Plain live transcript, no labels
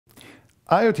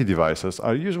IoT devices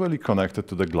are usually connected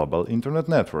to the global internet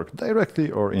network,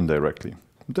 directly or indirectly.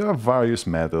 There are various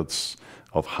methods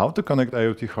of how to connect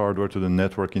IoT hardware to the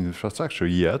networking infrastructure,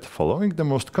 yet, following the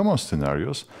most common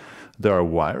scenarios, there are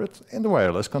wired and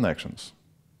wireless connections.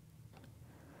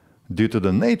 Due to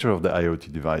the nature of the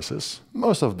IoT devices,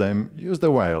 most of them use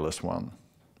the wireless one.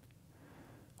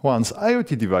 Once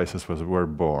IoT devices were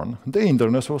born, the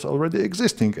internet was already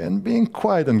existing, and being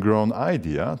quite a grown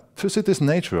idea, thus it is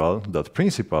natural that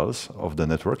principles of the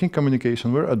networking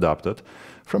communication were adapted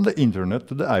from the internet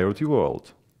to the IoT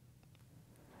world.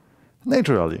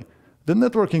 Naturally, the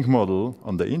networking model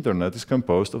on the internet is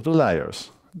composed of the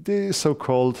layers, the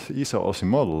so-called ISO-OSI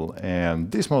model,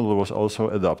 and this model was also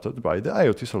adopted by the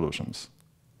IoT solutions.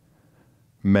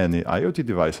 Many IoT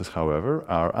devices, however,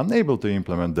 are unable to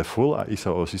implement the full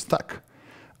ISO-OSI stack,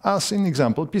 as in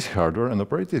example PC hardware and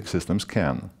operating systems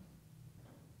can.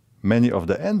 Many of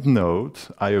the end-node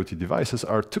IoT devices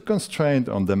are too constrained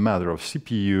on the matter of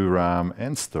CPU, RAM,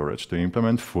 and storage to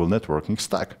implement full networking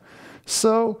stack.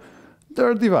 So, there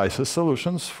are devices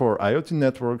solutions for IoT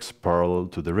networks parallel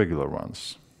to the regular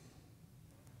ones.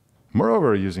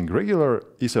 Moreover, using regular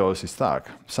ISO-OSI stack,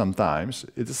 sometimes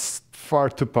it is far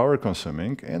too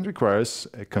power-consuming and requires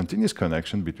a continuous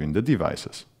connection between the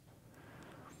devices.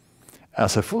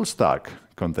 As a full stack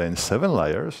contains 7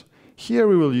 layers, here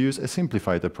we will use a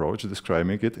simplified approach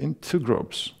describing it in 2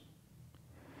 groups.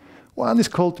 One is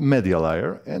called media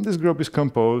layer, and this group is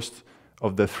composed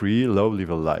of the 3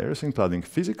 low-level layers, including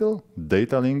physical,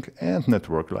 data link, and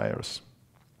network layers.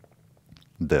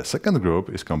 The second group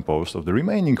is composed of the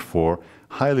remaining 4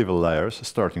 high-level layers,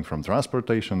 starting from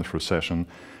transportation through session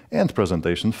and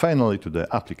presentation, finally to the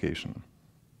application.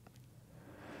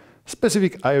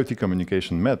 Specific IoT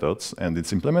communication methods and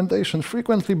its implementation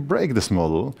frequently break this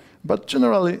model, but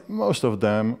generally most of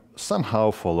them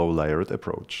somehow follow layered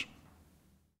approach.